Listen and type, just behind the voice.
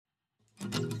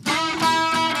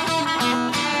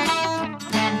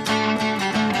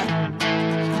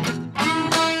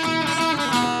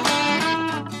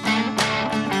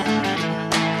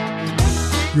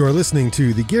You are listening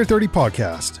to the Gear 30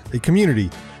 podcast, a community,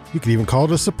 you could even call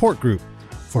it a support group,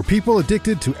 for people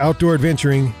addicted to outdoor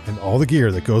adventuring and all the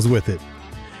gear that goes with it.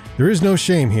 There is no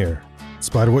shame here. In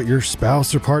spite of what your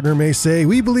spouse or partner may say,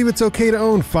 we believe it's okay to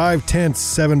own 5 tents,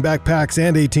 7 backpacks,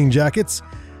 and 18 jackets.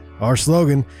 Our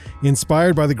slogan,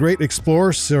 inspired by the great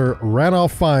explorer Sir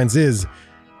Ranulph Fiennes, is,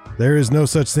 there is no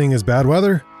such thing as bad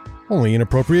weather, only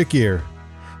inappropriate gear.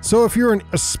 So if you're an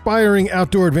aspiring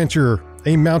outdoor adventurer,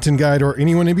 a mountain guide, or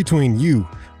anyone in between, you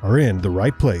are in the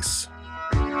right place.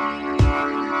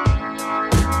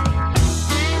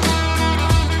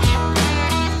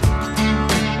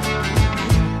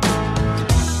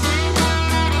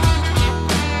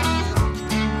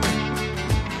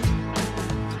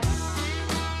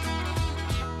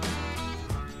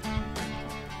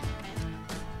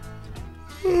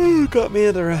 Got me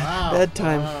at the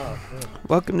bedtime. Wow.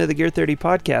 Welcome to the Gear 30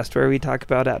 podcast, where we talk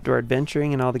about outdoor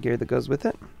adventuring and all the gear that goes with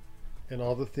it. And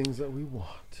all the things that we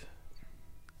want.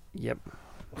 Yep.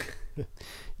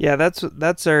 Yeah,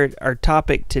 that's our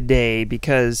topic today,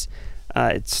 because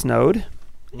it snowed,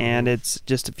 and it's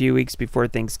just a few weeks before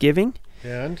Thanksgiving.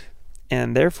 And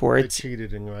therefore I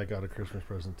cheated and I got a Christmas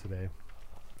present today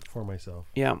for myself.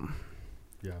 Yeah.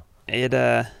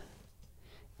 Yeah.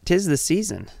 Tis the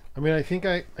season. I mean, I think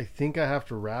I have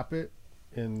to wrap it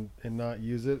and not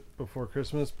use it before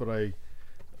Christmas, but I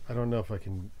don't know if I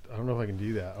can. I don't know if I can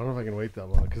do that. I don't know if I can wait that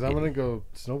long, because I'm gonna go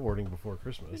snowboarding before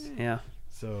Christmas. Yeah.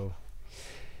 So.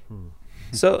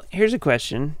 So here's a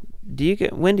question: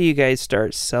 when do you guys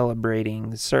start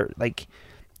celebrating? Start like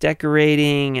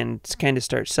decorating and kind of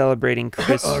start celebrating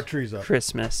Our tree's up.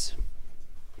 Christmas.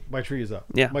 My tree is up.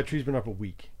 Yeah. My tree's been up a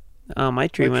week. My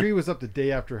tree was up the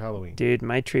day after Halloween. Dude,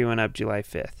 my tree went up July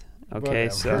 5th. Okay,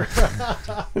 Whatever.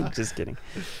 so just kidding.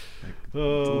 It's a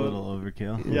little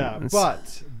overkill. Yeah,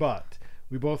 but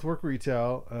we both work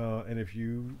retail, and if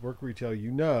you work retail,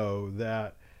 you know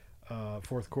that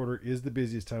fourth quarter is the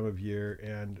busiest time of year,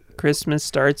 and Christmas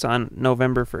starts on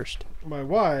November 1st. My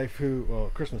wife,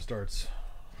 Christmas starts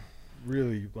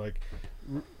really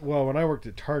when I worked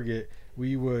at Target,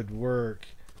 we would work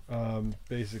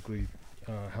basically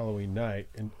Halloween night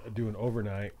and do an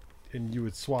overnight, and you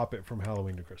would swap it from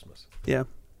Halloween to Christmas. Yeah.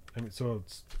 I mean, so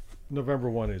it's November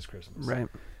 1 is Christmas. Right.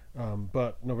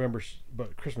 But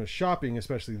Christmas shopping,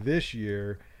 especially this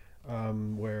year,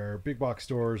 where big box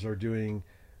stores are doing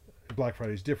Black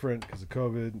Friday's different because of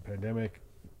COVID and pandemic.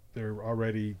 The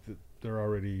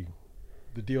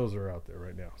deals are out there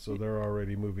right now. So they're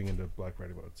already moving into Black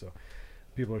Friday mode. So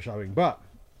people are shopping, but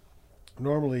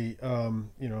normally,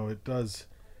 it does.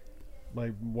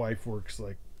 My wife works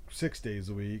like 6 days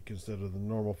a week instead of the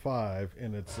normal 5,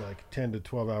 and it's like 10 to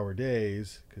 12 hour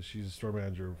days because she's a store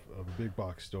manager of a big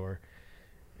box store,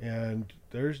 and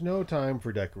there's no time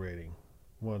for decorating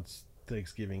once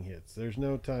Thanksgiving hits. There's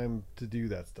no time to do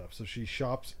that stuff. So she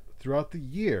shops throughout the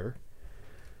year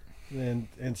and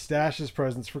stashes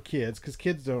presents for kids, because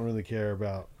kids don't really care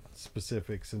about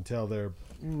specifics until they're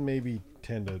maybe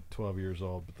 10 to 12 years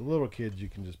old, but the little kids, you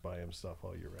can just buy them stuff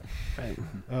all year round. Right.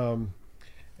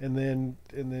 And then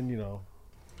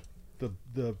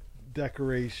the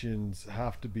decorations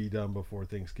have to be done before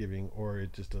Thanksgiving, or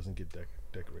it just doesn't get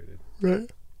decorated.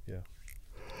 Right. Yeah.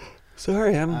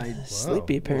 Sorry, I'm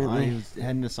sleepy apparently. I was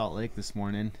heading to Salt Lake this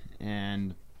morning,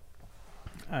 and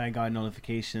I got a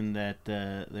notification that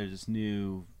there's this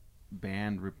new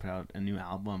band put out a new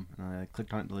album, and I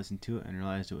clicked on it to listen to it and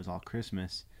realized it was all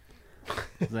Christmas. I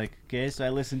was like, okay, so I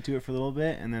listened to it for a little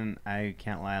bit, and then I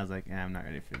can't lie, I was like, I'm not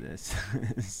ready for this.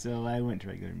 So I went to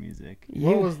regular music.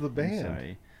 What was the band? I'm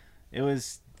sorry. It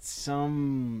was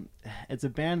it's a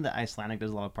band that Icelandic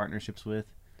does a lot of partnerships with,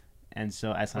 and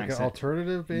so Icelandic like an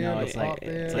alternative band? No, it's like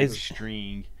band? it's like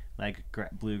string, like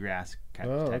bluegrass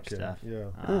type stuff.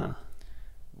 Yeah.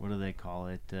 What do they call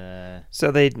it?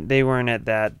 So they weren't at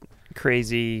that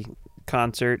crazy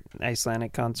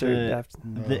Icelandic concert.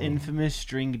 The infamous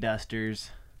String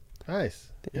Dusters.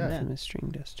 Nice. Infamous String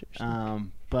Dusters.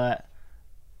 But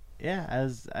yeah,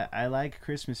 I like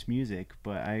Christmas music,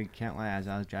 but I can't lie, as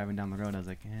I was driving down the road, I was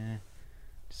like,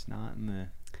 just not in the.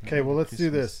 Okay, well, let's do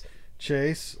this.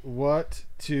 Chase, what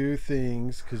two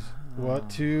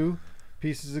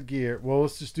pieces of gear? Well,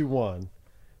 let's just do one.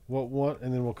 What one,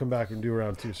 and then we'll come back and do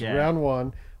round 2. So round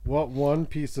 1. What one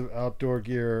piece of outdoor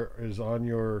gear is on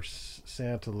your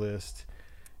Santa list,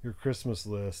 your Christmas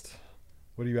list?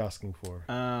 What are you asking for?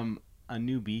 A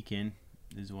new beacon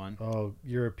is one. Oh,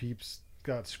 you're a Peeps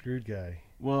got screwed guy.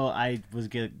 Well, I was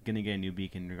gonna get a new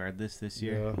beacon regardless this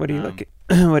year. Yeah. What are you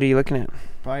What are you looking at?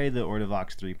 Probably the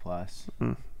Ortovox 3 Plus.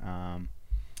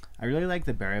 I really like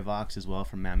the Barrivox as well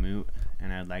from Mammut,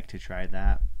 and I'd like to try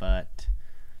that, but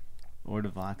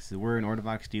Ortovox. We're an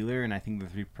Ortovox dealer, and I think the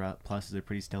 3 Plus is a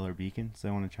pretty stellar beacon, so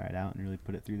I want to try it out and really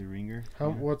put it through the ringer.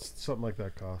 What's something like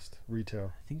that cost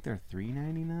retail? I think they're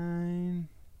 $3.99,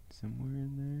 somewhere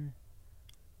in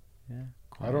there. Yeah.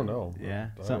 I don't know. Yeah,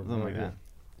 I something no like idea.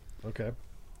 that. Okay.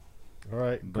 All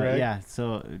right, But Greg? yeah,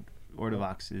 so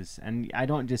Ortovox is, and I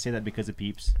don't just say that because of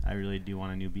Peeps. I really do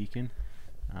want a new beacon.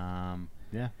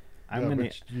 Yeah.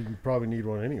 But you probably need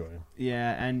one anyway.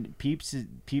 Yeah, and Peeps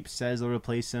says they'll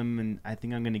replace them, and I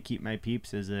think I'm gonna keep my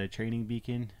Peeps as a training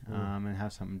beacon, and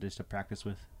have something just to practice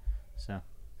with. So,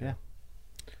 yeah.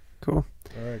 Cool.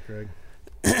 All right, Greg.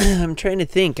 I'm trying to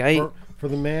think. For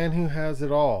the man who has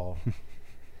it all.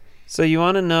 So you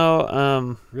want to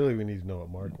know? Really, we need to know what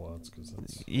Mark wants, because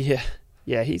that's. Yeah,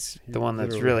 he's the one that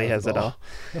literally really has it all.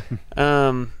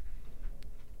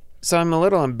 So I'm a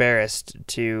little embarrassed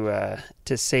to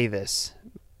say this,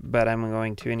 but I'm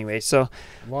going to anyway. So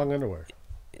Long underwear.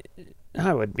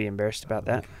 I would be embarrassed about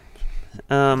that.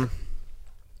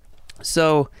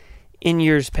 So in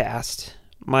years past,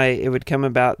 it would come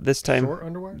about this time. Short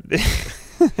underwear?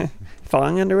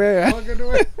 Thong underwear? Long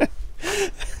underwear?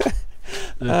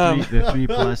 The 3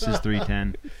 Plus is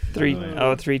 310.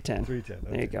 310. 310. Okay.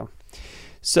 There you go.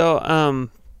 So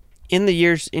in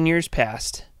years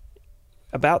past,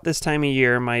 about this time of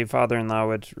year, my father-in-law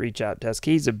would reach out to us.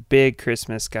 He's a big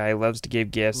Christmas guy, loves to give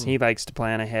gifts. He likes to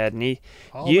plan ahead, and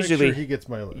I'll make sure he gets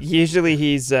my list. Usually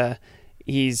he's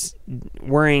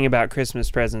worrying about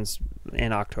Christmas presents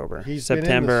in October,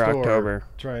 September, October,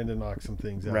 trying to knock some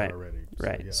things out already.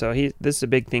 Right. Yeah. So this is a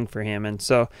big thing for him, and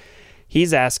so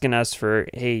he's asking us for,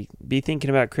 hey, be thinking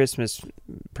about Christmas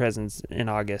presents in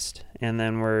August, and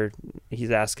then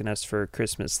he's asking us for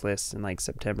Christmas lists in like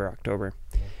September, October.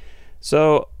 Yeah.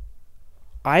 So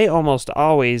I almost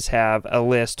always have a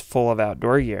list full of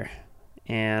outdoor gear.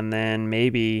 And then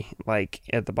maybe like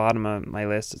at the bottom of my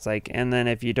list, it's like, and then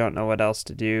if you don't know what else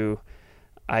to do,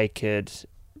 I could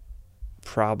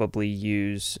probably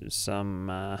use some,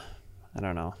 I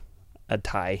don't know, a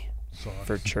tie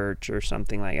for church or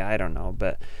something like that. I don't know.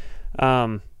 But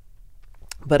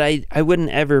I wouldn't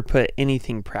ever put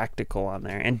anything practical on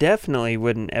there, and definitely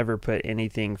wouldn't ever put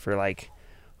anything for like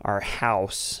our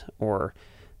house or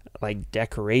like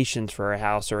decorations for our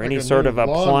house or like any sort of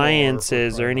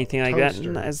appliances or anything like that.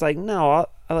 And it's like, no,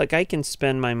 I can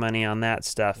spend my money on that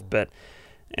stuff. But,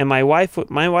 and my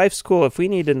wife's cool. If we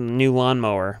need a new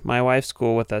lawnmower, my wife's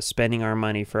cool with us spending our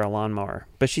money for a lawnmower,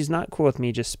 but she's not cool with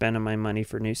me just spending my money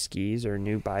for new skis or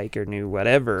new bike or new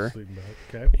whatever.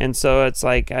 Okay. And so it's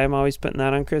like, I'm always putting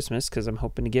that on Christmas because I'm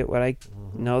hoping to get what I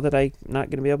know that I'm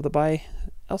not going to be able to buy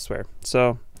elsewhere.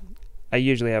 So I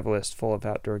usually have a list full of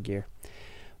outdoor gear.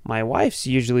 My wife's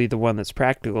usually the one that's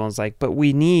practical and is like, but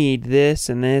we need this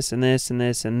and this and this and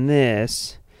this and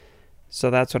this.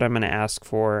 So that's what I'm going to ask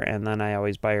for. And then I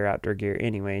always buy her outdoor gear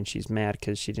anyway. And she's mad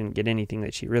because she didn't get anything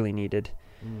that she really needed.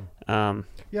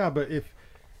 Yeah, but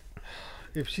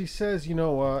if she says, you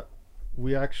know what,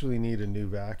 we actually need a new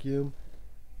vacuum,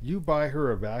 you buy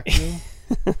her a vacuum,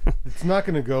 it's not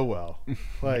going to go well.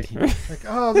 Like,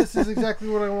 oh, this is exactly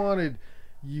what I wanted.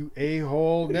 You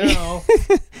a-hole now.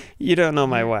 You don't know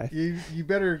my wife. You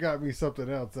better got me something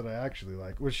else that I actually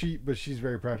like. But she's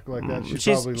very practical like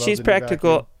that. She's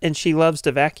practical and she loves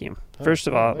to vacuum. First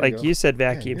of all, like you said,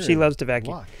 vacuum. She loves to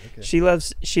vacuum. Okay.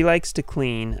 She likes to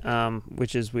clean,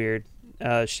 which is weird.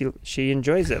 She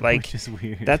enjoys it. Like, which is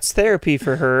weird. That's therapy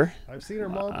for her. I've seen her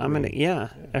mom.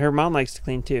 Her mom likes to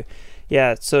clean too.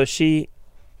 Yeah. So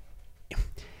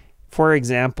for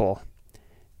example,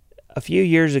 a few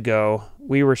years ago,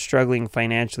 we were struggling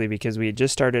financially because we had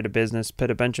just started a business,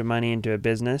 put a bunch of money into a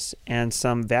business, and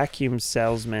some vacuum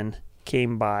salesman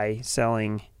came by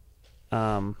selling,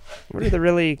 what are the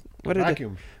really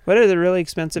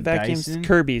expensive vacuums? Dyson?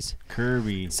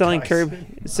 Kirby. Selling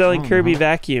Kirby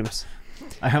vacuums.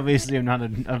 I obviously am not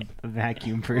a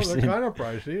vacuum person. They're kind of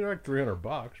pricey, like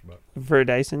 $300, but for a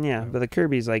Dyson, yeah. But the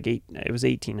Kirby's like it was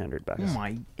 $1,800. Oh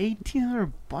my,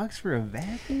 $1,800 for a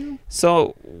vacuum?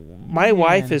 So my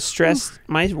wife is stressed.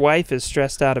 My wife is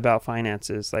stressed out about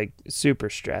finances, like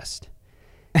super stressed.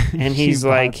 And he's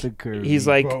like,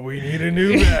 well, we need a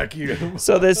new vacuum.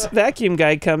 So this vacuum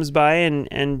guy comes by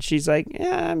and she's like,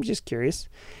 yeah, I'm just curious.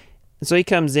 And so he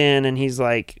comes in and he's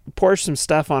like, pours some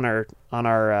stuff on our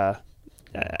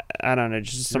I don't know,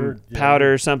 just some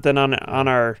powder or something on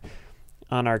our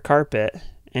carpet,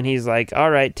 and he's like,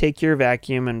 all right, take your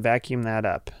vacuum and vacuum that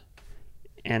up.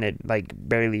 And it like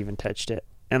barely even touched it.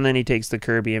 And then he takes the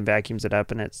Kirby and vacuums it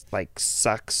up, and it's like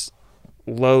sucks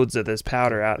loads of this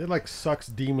powder out. It like sucks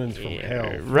demons from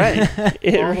hell. Right.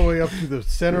 All the way up to the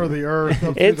center of the earth,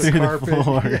 up to It's- the To the carpet.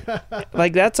 floor. Yeah.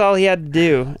 Like, that's all he had to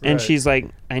do. And Right. she's like,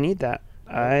 I need that.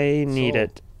 I need Sold.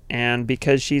 it. And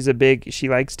because she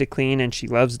likes to clean and she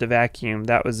loves to vacuum,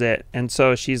 that was it. And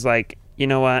so she's like, you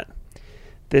know what?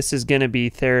 This is going to be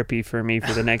therapy for me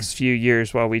for the next few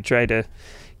years while we try to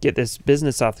get this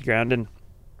business off the ground. And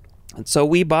so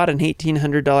we bought an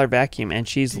 $1,800 vacuum, and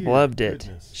she's Dear loved it.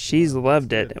 goodness. She's Wow, loved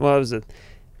that's it. good. Well, it was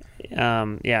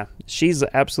she's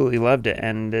absolutely loved it.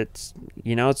 And it's,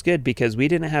 it's good because we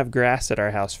didn't have grass at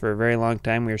our house for a very long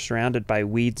time. We were surrounded by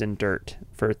weeds and dirt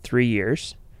for 3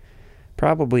 years,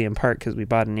 probably in part because we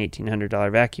bought an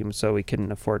 $1,800 vacuum, so we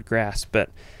couldn't afford grass. But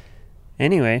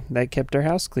anyway, that kept our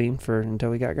house clean until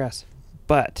we got grass.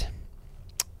 But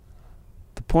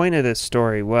the point of this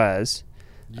story was,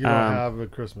 You don't have a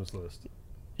Christmas list.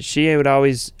 she would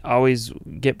always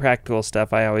get practical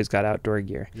stuff. I always got outdoor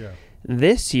gear. Yeah.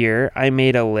 This year, I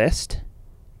made a list.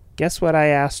 Guess what I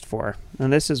asked for?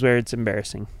 And this is where it's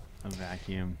embarrassing. A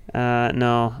vacuum.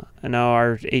 No,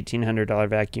 our $1,800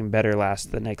 vacuum better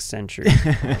last the next century.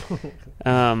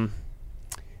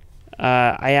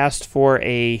 I asked for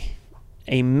a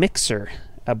mixer,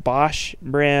 a Bosch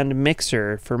brand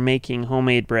mixer for making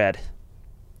homemade bread.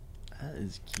 That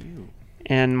is cute.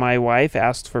 And my wife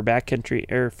asked for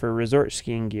for resort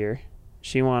skiing gear.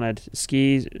 She wanted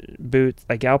skis, boots,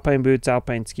 like alpine boots,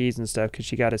 alpine skis and stuff, because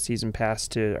she got a season pass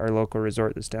to our local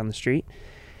resort that's down the street.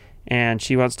 And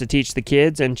she wants to teach the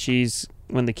kids, and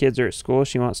when the kids are at school,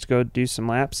 she wants to go do some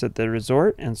laps at the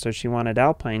resort, and so she wanted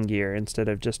alpine gear instead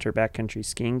of just her backcountry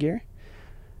skiing gear.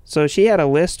 So she had a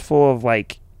list full of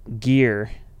like gear,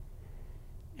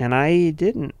 and I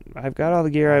didn't. I've got all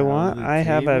the gear I want. I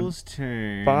have a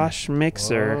Bosch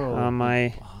mixer Whoa. on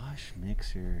my Bosch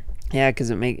mixer.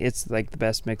 because it's like the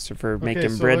best mixer for Okay, making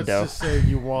so bread let's dough. just say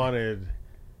you wanted.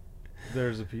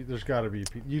 There's got to be.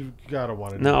 You gotta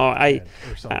want it. No,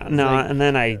 or something. no, Like, and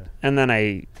then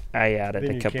yeah. I added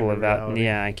Then a you couple came to of out. reality.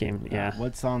 Yeah, I came. Yeah.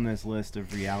 What's on this list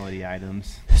of reality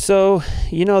items? So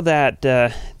you know that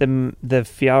the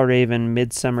Fjallraven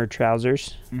Midsummer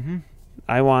trousers. Mm-hmm.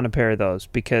 I want a pair of those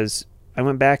because I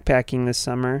went backpacking this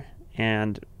summer,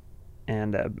 and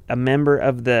a member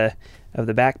of the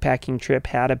backpacking trip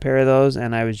had a pair of those,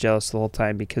 and I was jealous the whole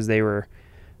time because they were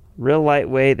real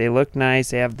lightweight. They look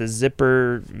nice. They have the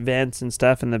zipper vents and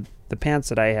stuff, and the pants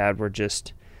that I had were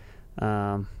just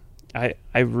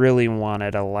I really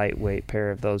wanted a lightweight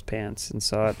pair of those pants, and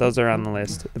so those are on the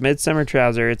list. The Midsummer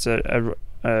trouser, it's a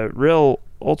real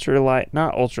ultralight,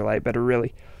 not ultralight, but a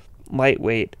really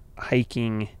lightweight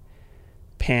hiking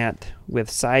pant with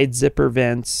side zipper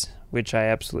vents, which I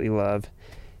absolutely love,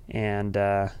 and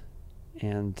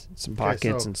some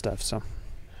pockets so- and stuff. So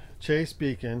Chase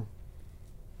Beacon,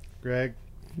 Greg,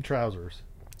 trousers.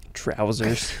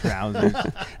 trousers. Trousers.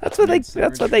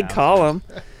 That's what they call them.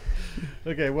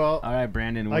 Okay, well, All right,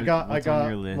 Brandon. I got what's on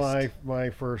your list? my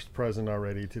first present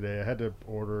already today. I had to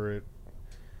order it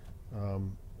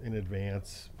in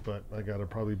advance, but I got to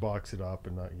probably box it up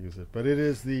and not use it. But it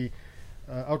is the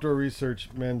Outdoor Research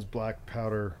Men's Black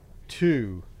Powder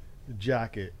 2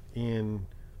 jacket in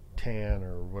tan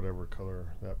or whatever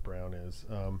color that brown is.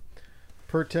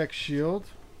 Pertex Shield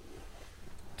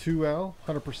 2L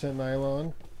 100%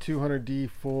 nylon 200D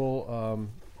full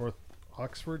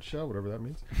Oxford shell, whatever that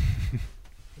means.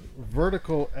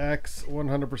 Vertical X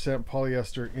 100%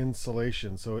 polyester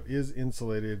insulation, so it is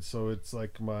insulated, so it's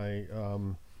like my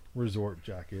resort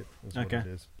jacket is what Okay. it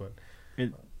is. But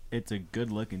It's a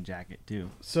good looking jacket too.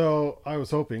 so I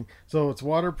was hoping. So it's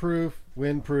waterproof,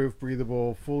 windproof,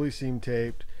 breathable, fully seam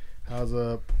taped, has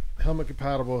a helmet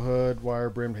compatible hood, wire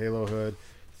brimmed halo hood,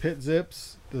 pit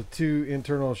zips, the 2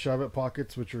 internal shove it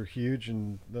pockets, which are huge,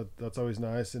 and that's always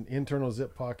nice. An internal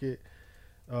zip pocket,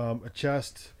 a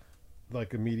chest,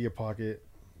 like a media pocket,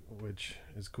 which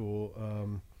is cool.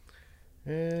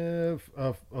 And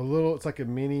a little, it's like a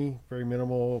mini, very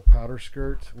minimal powder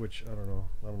skirt, which I don't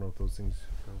know if those things,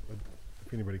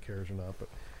 if anybody cares or not, but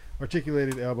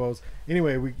articulated elbows.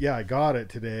 Anyway, I got it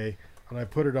today, and I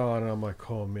put it on, and I'm like,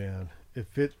 oh man, it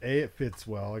fits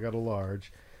well. I got a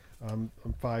large. I'm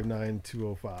 5'9",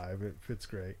 205. It fits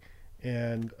great,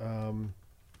 and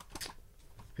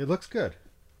it looks good.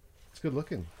 It's good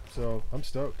looking, so I'm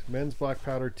stoked. Men's Black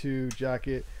Powder 2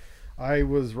 jacket. I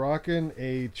was rocking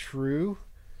a True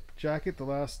jacket the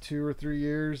last 2 or 3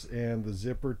 years, and the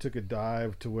zipper took a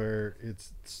dive to where it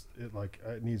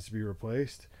needs to be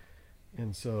replaced.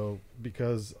 And so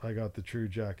because I got the True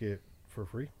jacket for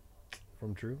free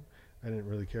from True, I didn't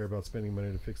really care about spending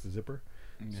money to fix the zipper.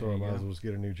 So I might as well just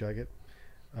get a new jacket.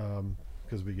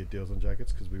 because we get deals on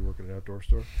jackets because we work at an outdoor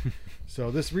store. So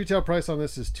this retail price on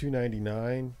this is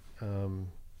 $299.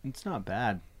 It's not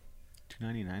bad.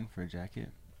 $2.99 for a jacket.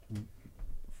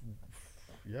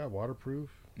 Yeah, waterproof.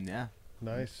 Yeah.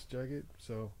 Nice jacket.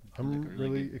 So Like I'm a really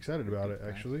really good- excited about good it,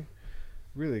 price. actually.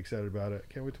 Really excited about it.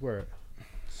 Can't wait to wear it.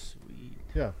 Sweet.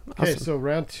 Yeah. Okay, Awesome. so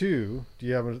round 2. Do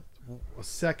you have a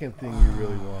second thing you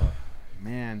really want?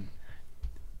 Man,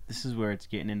 this is where it's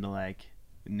getting into like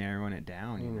narrowing it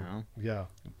down, you know. Yeah.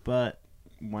 But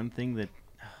one thing that,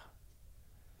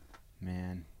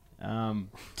 man,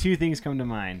 two things come to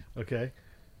mind. Okay.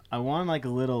 I want like a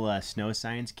little snow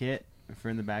science kit for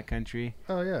in the backcountry,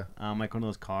 Oh, yeah. like one of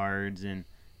those cards and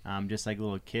just like a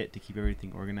little kit to keep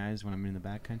everything organized when I'm in the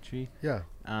backcountry. Yeah.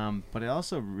 But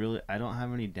I don't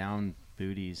have any down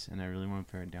booties, and I really want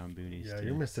a pair of down booties. Yeah, too.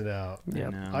 you're missing out. I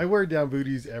Yep. know. I wear down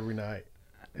booties every night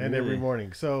and every Really?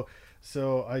 morning. So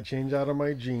I change out of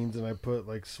my jeans and I put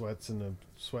like sweats and a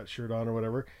sweatshirt on or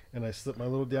whatever, and I slip my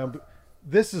little down.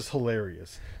 This is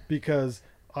hilarious because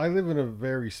I live in a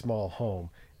very small home,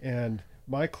 and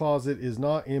my closet is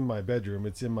not in my bedroom;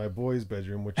 it's in my boy's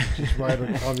bedroom, which is just right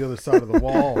on the other side of the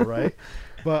wall, right?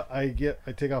 But I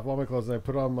take off all my clothes and I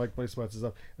put on like my sweats and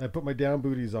stuff, and I put my down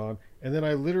booties on, and then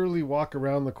I literally walk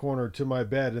around the corner to my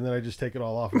bed, and then I just take it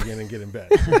all off again and get in bed.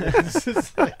 It's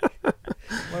just like,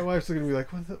 my wife's gonna be like,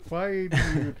 why do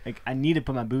you? Like I need to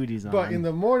put my booties on. But in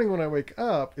the morning when I wake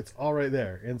up, it's all right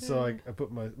there, and so I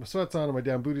put my sweats on and my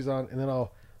down booties on, and then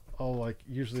I'll like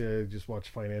usually I just watch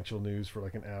financial news for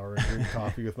like an hour and drink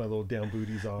coffee with my little down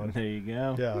booties on. There you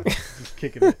go. Yeah, just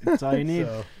kicking it. That's all you need.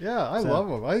 So, yeah, I love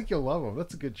them. I think you'll love them.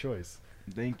 That's a good choice.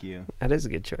 Thank you. That is a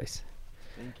good choice.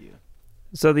 Thank you.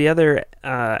 So the other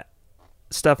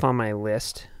stuff on my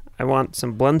list, I want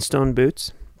some Blundstone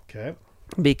boots Okay,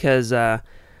 because I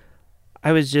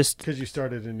was just because you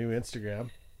started a new Instagram,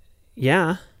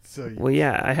 yeah. so you, Well,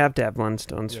 yeah, I have to have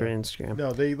Blundstones for Yeah. Instagram.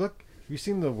 no, they look. You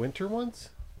seen the winter ones?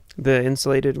 The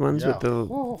insulated ones with Yeah. the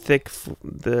Oh. thick,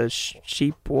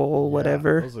 sheep wool, Yeah,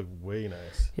 whatever. those look way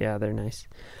nice. Yeah, they're nice.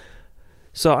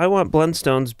 So I want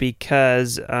Blundstones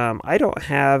because I don't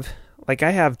have, like,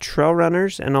 I have trail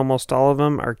runners, and almost all of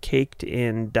them are caked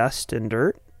in dust and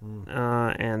dirt,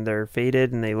 and they're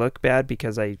faded and they look bad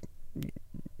because I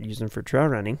use them for trail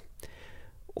running.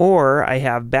 Or I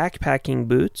have backpacking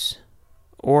boots,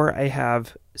 or I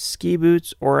have ski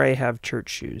boots, or I have church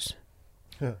shoes.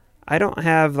 I don't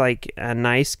have like a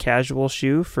nice casual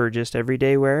shoe for just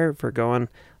everyday wear for going.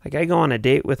 Like I go on a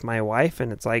date with my wife,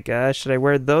 and it's like, should I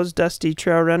wear those dusty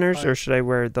trail runners or should I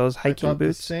wear those I hiking thought the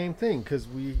boots? same thing because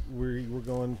we were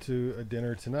going to a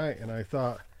dinner tonight, and I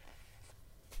thought,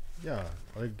 yeah,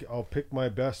 I'll pick my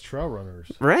best trail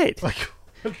runners. Right. Like,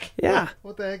 Yeah.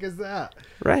 what the heck is that?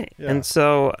 Right. Yeah. And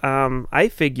so I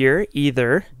figure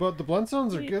either But the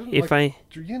Blundstones are good. if like,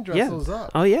 you can dress yeah. those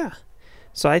up. Oh yeah.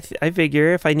 So I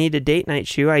figure if I need a date night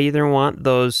shoe, I either want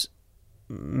those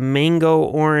mango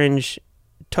orange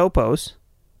topos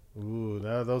Ooh,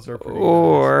 no, those are pretty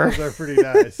Or- nice. Those are pretty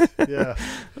nice. Yeah.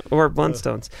 or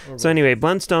Blundstones. Or So anyway,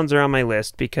 Blundstones are on my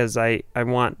list because I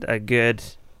want a good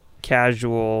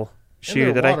casual shoe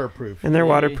and that they're waterproof. and they're They-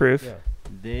 waterproof. Yeah.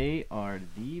 They are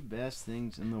the best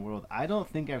things in the world. I don't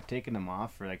think I've taken them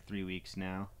off for like 3 weeks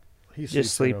now. He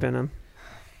Just sleeps sleep in them.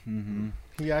 Mm-hmm.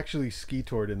 He actually ski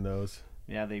toured in those.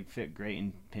 Yeah, they fit great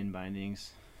in pin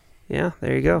bindings. Yeah,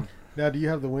 there you go. Now, do you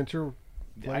have the winter?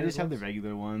 I just have the ones?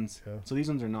 regular ones. Yeah. So these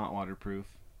ones are not waterproof,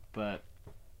 but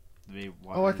they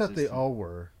water Oh, I thought they resistant. all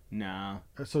were. No.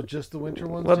 So just the winter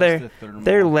ones? Well, Just they're the thermal.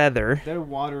 they're leather. They're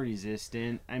water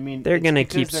resistant. I mean, They're it's gonna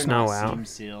because keep they're snow not out. Seam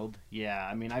sealed. Yeah,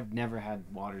 I mean, I've never had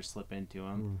water slip into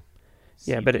them.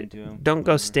 Yeah, but don't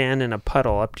go stand in a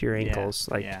puddle up to your ankles.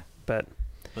 But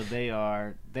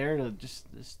they're just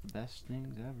the best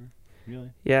things ever.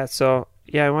 Really. yeah, so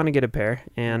yeah, I want to get a pair,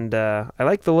 and I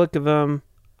like the look of them.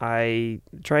 I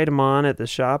tried them on at the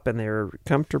shop, and they were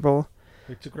comfortable.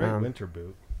 It's a great winter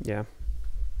boot. Yeah.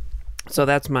 So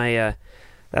that's my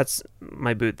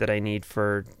boot that I need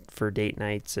for date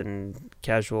nights and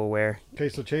casual wear. Okay,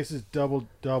 so Chase is double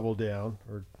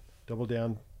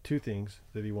down two things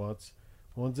that he wants.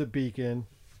 One's a beacon,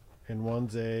 and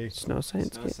one's a Snow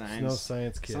science Snow kit. science. snow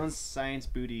science kit. Snow science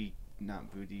booty,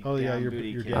 not booty. Oh, yeah, down your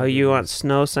booty kit. down Oh, you want booties.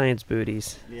 snow science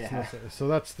booties? Yeah. So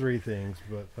that's three things,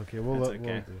 but okay, we'll That's let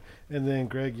okay. we'll do. And then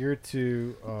Greg, your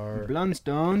two are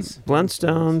Blundstones.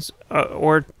 Blundstones,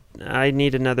 or I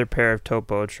need another pair of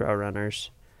Topo trail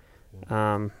runners.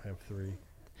 I have three.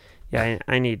 Yeah,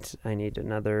 I need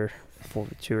another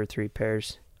 2 or 3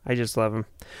 pairs. I just love them.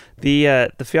 The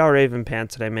Fjallraven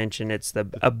pants that I mentioned, it's the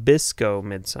Abisko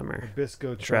Midsummer.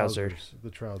 Bisco Trousers. trousers. The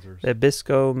trousers. The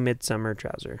Abisko Midsummer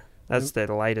trouser. That's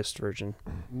the lightest version.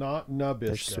 Not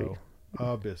Nabisco.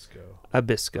 Abisco.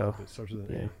 Abisco. It starts with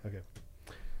an A. Okay.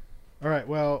 All right.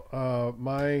 Well,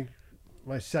 my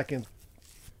second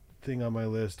thing on my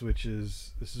list, which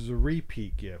is this is a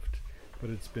repeat gift, but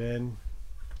it's been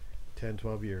 10,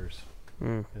 12 years.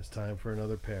 It's time for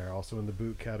another pair. Also in the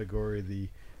boot category, the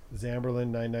Zamberlan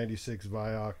 996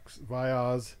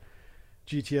 Vioz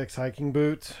GTX hiking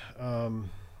boot. I'll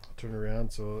turn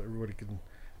around so everybody can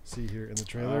see here in the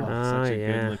trailer. Such a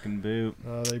good looking boot.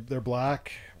 They're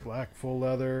black full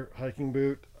leather hiking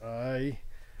boot. I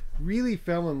really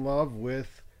fell in love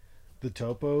with the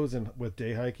topos and with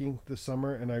day hiking this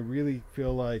summer, and I really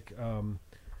feel like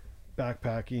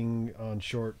backpacking on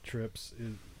short trips,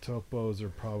 topos are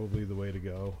probably the way to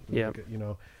go. Yeah,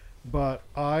 but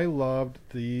I loved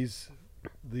these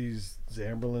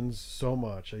Zamberlans so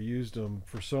much. I used them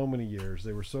for so many years.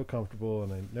 They were so comfortable,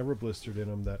 and I never blistered in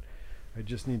them. That I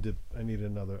need a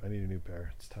new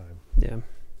pair. It's time. Yeah.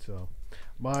 So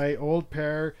my old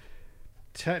pair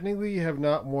technically have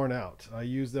not worn out. I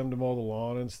use them to mow the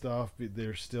lawn and stuff.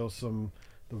 There's still the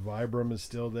Vibram is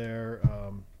still there,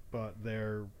 but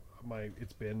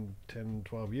it's been 10,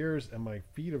 12 years, and my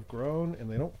feet have grown,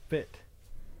 and they don't fit.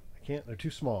 They're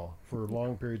too small for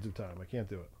long periods of time. I can't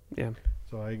do it. Yeah.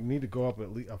 So I need to go up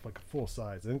at least up like a full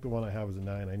size. I think the one I have is a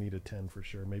 9. I need a 10 for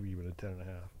sure, maybe even a 10.5.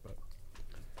 But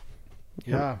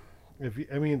yeah, they're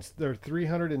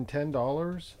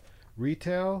 $310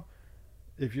 retail.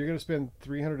 If you're going to spend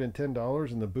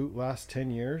 $310 and the boot lasts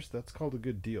 10 years, that's called a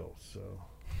good deal. So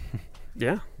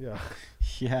yeah,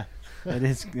 it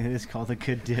is called a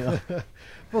good deal.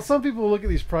 Well, some people look at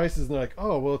these prices and they're like,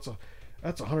 oh, well,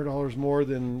 that's $100 more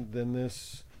than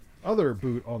this other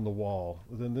boot on the wall,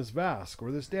 than this Vask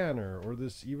or this Danner or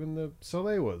this, even the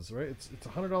Soleil was, right? It's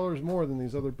 $100 more than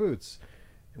these other boots,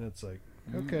 and it's like,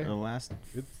 okay,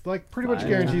 it's like pretty much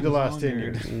guaranteed to last 10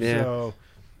 years. Yeah. So,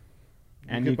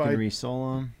 and you can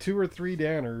resole them. 2 or 3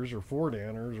 Danners or 4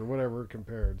 Danners or whatever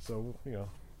compared. So you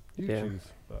choose.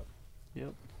 But.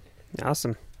 Yep.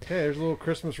 Awesome. Okay, there's a little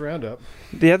Christmas roundup.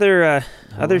 The other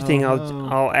thing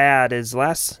I'll add is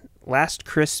last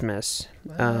Christmas.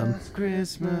 Last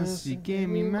Christmas you gave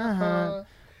me my heart.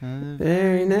 The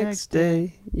very next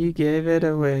day you gave it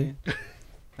away.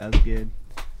 That was good.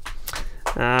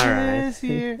 All right.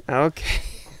 Here. Okay.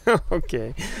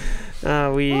 Okay.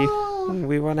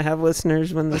 We want to have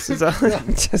listeners when this is on.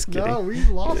 Just kidding. No, we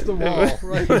lost them all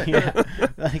right there. Yeah,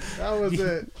 that was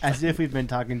it. As if we've been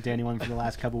talking to anyone for the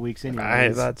last couple weeks anyway.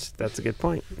 Right, that's a good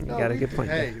point. You got a good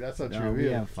point. Hey, that's not true. We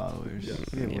have followers. Yes.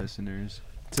 We have listeners.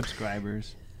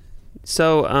 Subscribers.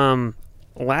 So,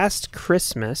 last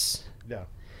Christmas, yeah,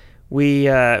 we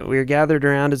were gathered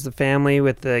around as the family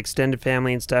with the extended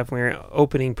family and stuff. We were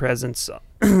opening presents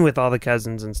with all the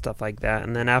cousins and stuff like that.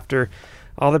 And then after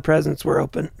all the presents were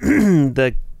open,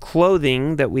 the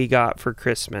clothing that we got for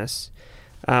Christmas,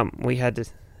 we had to.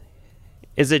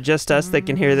 Is it just us that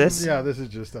can hear this? Yeah, this is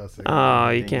just us. Oh,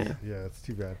 you can't. Yeah, it's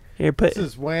too bad. Here, this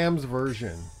is Wham's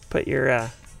version. Put your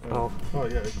Oh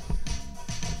yeah.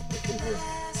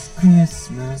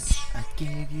 Christmas, I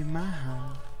gave you my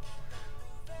heart.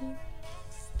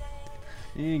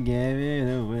 You gave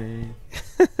it away.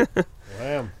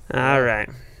 Wham. All right.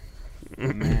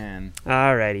 Man.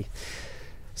 Alrighty.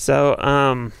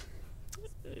 So,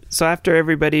 so after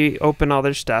everybody opened all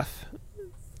their stuff,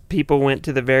 people went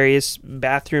to the various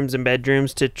bathrooms and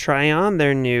bedrooms to try on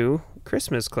their new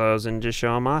Christmas clothes and just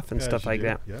show them off and stuff like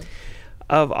that. Yeah.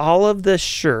 Of all of the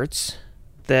shirts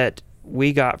that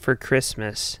we got for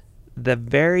Christmas, the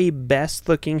very best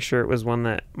looking shirt was one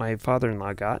that my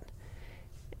father-in-law got.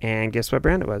 And guess what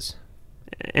brand it was?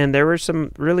 And there were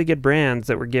some really good brands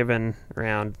that were given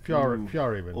around.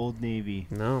 Fjallraven. Old Navy.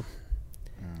 No.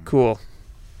 Cool.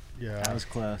 Yeah. That was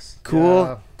close. Cool.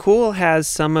 Yeah. Cool has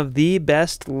some of the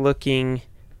best looking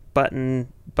button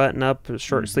up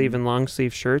short sleeve and long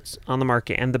sleeve shirts on the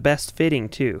market, and the best fitting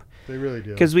too. They really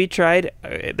do. Because we tried,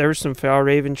 there were some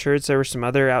Fjallraven shirts, there were some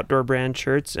other outdoor brand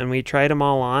shirts, and we tried them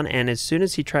all on. And as soon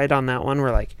as he tried on that one,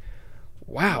 we're like,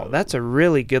 "Wow, that's a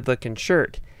really good looking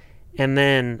shirt." And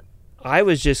then I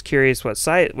was just curious what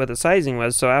the sizing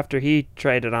was. So after he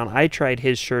tried it on, I tried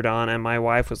his shirt on, and my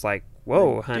wife was like,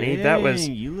 "Whoa, honey,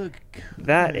 you look good.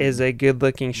 That is a good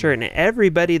looking shirt." And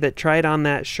everybody that tried on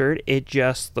that shirt, it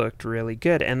just looked really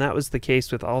good. And that was the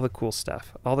case with all the cool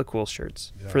stuff, all the cool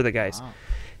shirts for the guys. Wow.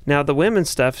 Now the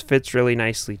women's stuff fits really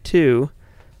nicely too.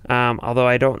 Although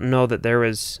I don't know that there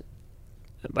was,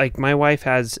 like, my wife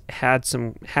has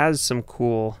some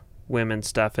cool women's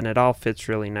stuff, and it all fits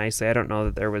really nicely. I don't know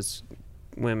that there was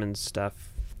women's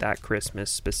stuff that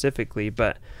Christmas specifically,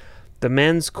 but the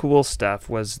men's cool stuff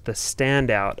was the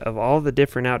standout of all the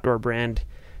different outdoor brand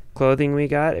clothing we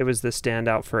got. It was the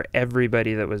standout for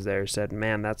everybody that was there. Said,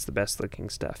 man, that's the best looking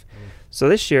stuff. So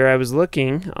this year I was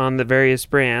looking on the various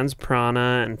brands,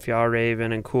 Prana and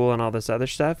Fjallraven and Cool and all this other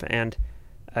stuff, and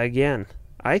again,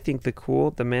 I think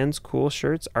the men's cool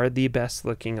shirts are the best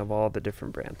looking of all the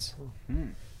different brands.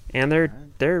 And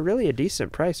they're really a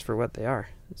decent price for what they are.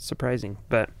 It's surprising,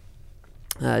 but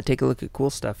take a look at Cool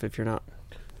stuff if you're not.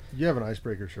 You have an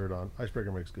Icebreaker shirt on.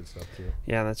 Icebreaker makes good stuff too.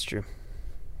 Yeah, that's true.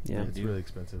 Yeah, it's really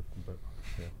expensive, but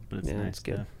yeah. But it's nice. It's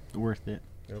good. Worth it.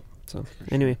 Yep. So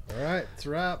anyway. All right, it's a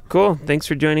wrap. Cool. Thanks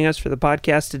for joining us for the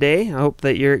podcast today. I hope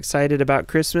that you're excited about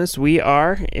Christmas. We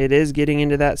are. It is getting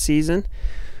into that season.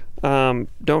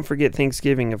 Don't forget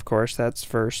Thanksgiving, of course. That's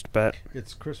first, but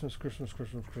it's Christmas,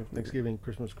 Thanksgiving,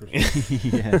 Christmas.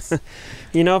 Yes.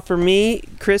 For me,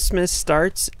 Christmas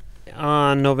starts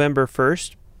on November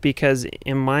 1st because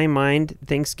in my mind,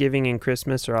 Thanksgiving and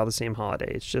Christmas are all the same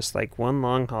holiday. It's just like one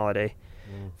long holiday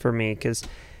for me because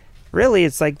really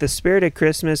it's like the spirit of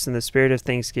Christmas and the spirit of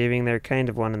Thanksgiving, they're kind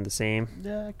of one and the same.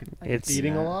 Yeah, it's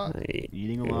eating a lot.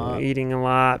 Eating a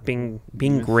lot, being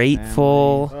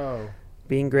grateful. Oh.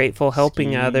 Being grateful,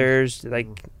 helping others,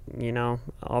 like,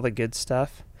 all the good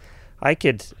stuff. I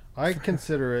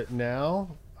consider it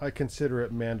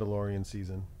Mandalorian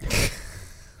season.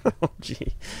 Oh,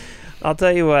 gee. I'll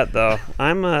tell you what, though.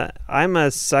 I'm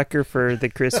a sucker for the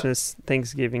Christmas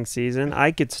Thanksgiving season.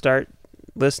 I could start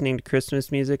listening to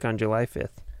Christmas music on July 5th.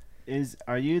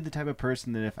 Are you the type of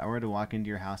person that if I were to walk into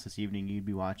your house this evening, you'd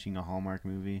be watching a Hallmark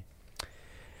movie?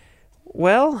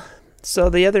 Well,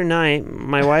 so the other night,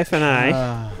 my wife and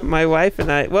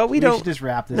I, well, we don't should just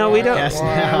wrap this. No, we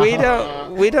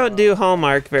don't do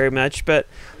Hallmark very much, but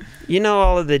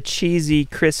all of the cheesy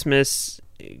Christmas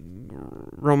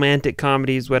romantic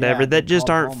comedies, whatever, that just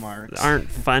aren't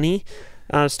funny,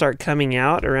 start coming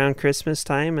out around Christmas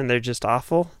time, and they're just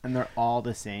awful. And they're all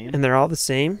the same.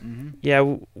 Mm-hmm.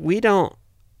 Yeah, we don't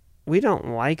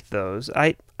like those.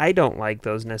 I don't like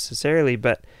those necessarily,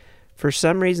 but for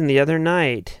some reason the other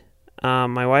night,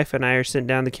 my wife and I are sitting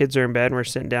down, the kids are in bed, and we're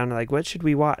sitting down and like, what should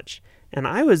we watch? And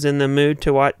I was in the mood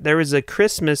to watch, there was a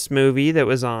Christmas movie that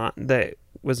was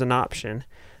an option.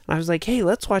 And I was like, hey,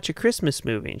 let's watch a Christmas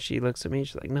movie. And she looks at me,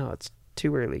 she's like, no, it's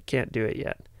too early, can't do it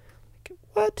yet. Like,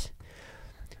 what?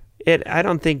 I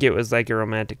don't think it was like a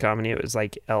romantic comedy, it was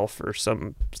like Elf or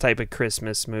some type of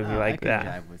Christmas movie like that.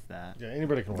 I could jive with that. Yeah,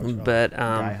 anybody can watch that. But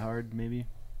Die Hard, maybe?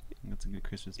 That's a good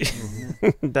Christmas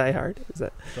movie. Die Hard? Is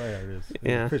that? Die Hard is.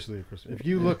 Yeah. Officially a Christmas. If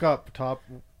you look up top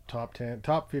 10,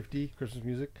 top 50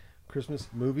 Christmas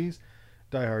movies,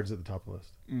 Die Hard's at the top of the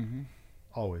list. Mm-hmm.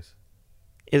 Always.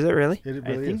 Is it really? It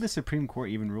really I think is. the Supreme Court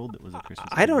even ruled it was a Christmas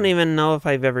movie. I don't even know if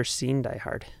I've ever seen Die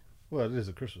Hard. Well, it is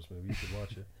a Christmas movie. You should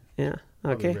watch it. Yeah.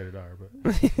 Okay. Probably rated R,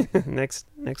 but next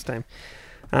time.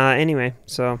 Anyway,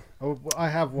 so. Oh, well, I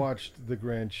have watched The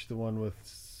Grinch, the one with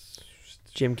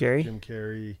Jim Carrey. Jim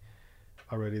Carrey,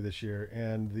 already this year,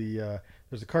 and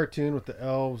there's a cartoon with the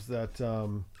elves that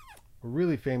were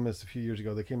really famous a few years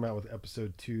ago. They came out with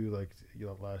episode 2,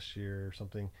 last year or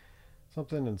something. Oh,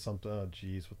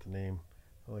 geez, what the name?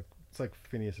 It's like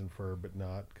Phineas and Ferb, but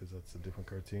not, because that's a different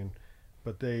cartoon.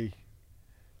 But they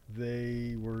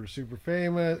were super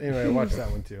famous. Anyway, I watched that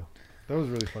one too. That was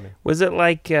really funny. Was it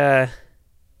like? Oh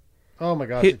my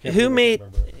gosh! Who made?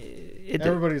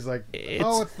 Everybody's like,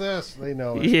 "Oh, it's this." They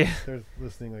know it. Yeah. They're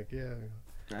listening. Like, yeah.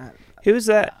 Who was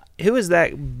that? Who was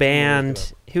that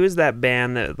band? Who was that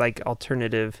band that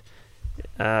alternative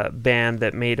band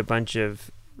that made a bunch of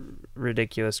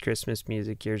ridiculous Christmas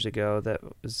music years ago? That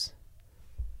was.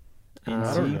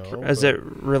 I don't know. Is it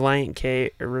Reliant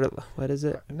K? Or what is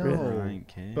it? No, Reliant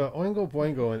K. But Oingo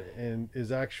Boingo and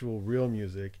is actual real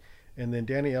music, and then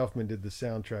Danny Elfman did the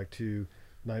soundtrack to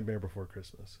Nightmare Before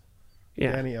Christmas.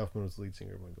 Yeah. Danny Elfman was the lead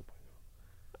singer of Oingo Boingo.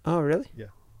 Oh, really? Yeah.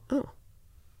 Oh.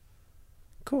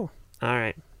 Cool. All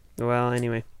right. Well,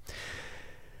 anyway.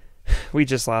 We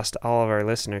just lost all of our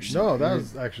listeners. No, that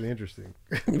was actually interesting.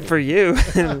 For you.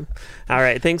 All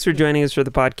right. Thanks for joining us for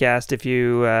the podcast. If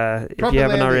you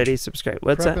haven't already, subscribed.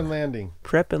 What's Prep that? and Landing.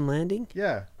 Prep and Landing?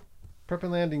 Yeah. Prep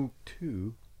and Landing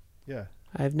 2. Yeah.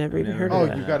 I've never even heard of of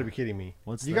that. Oh, you've got to be kidding me.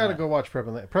 You got to go watch Prep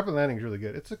and Landing. Prep and Landing is really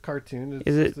good. It's a cartoon.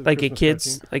 Is it like a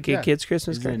kid's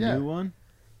Christmas cartoon? Is it a new one?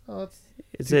 Oh, it's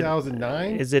is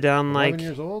 2009. Is it on 11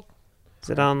 years old? Is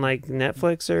it on like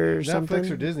Netflix or something? Netflix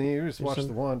or Disney. You just watch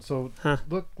the one. So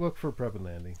look for Prep and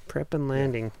Landing. Prep and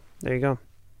Landing. Yeah. There you go.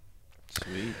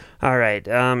 Sweet. All right.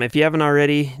 If you haven't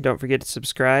already, don't forget to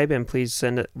subscribe and please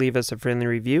leave us a friendly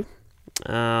review.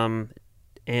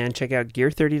 And check out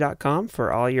gear30.com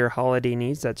for all your holiday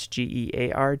needs. That's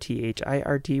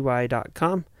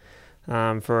GEARTHIRTY.com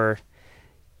for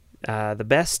the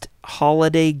best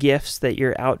holiday gifts that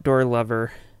your outdoor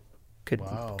lover could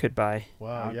buy.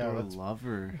 Wow, outdoor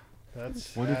lover.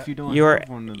 That's what if you don't You're have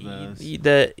one of those?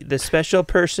 The special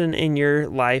person in your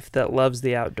life that loves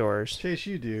the outdoors. Chase,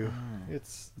 you do.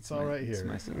 It's all right here.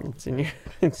 It's in your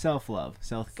self-love,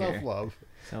 self-care. Self-love.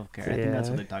 Self-care. I think that's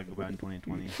what they talk about in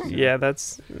 2020. So. Yeah,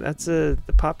 that's the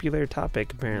popular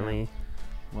topic apparently. Yeah.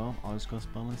 Well, I'll just go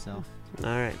spell myself. All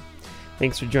right.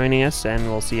 Thanks for joining us, and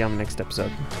we'll see you on the next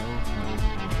episode.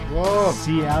 Whoa.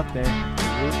 See you out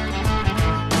there.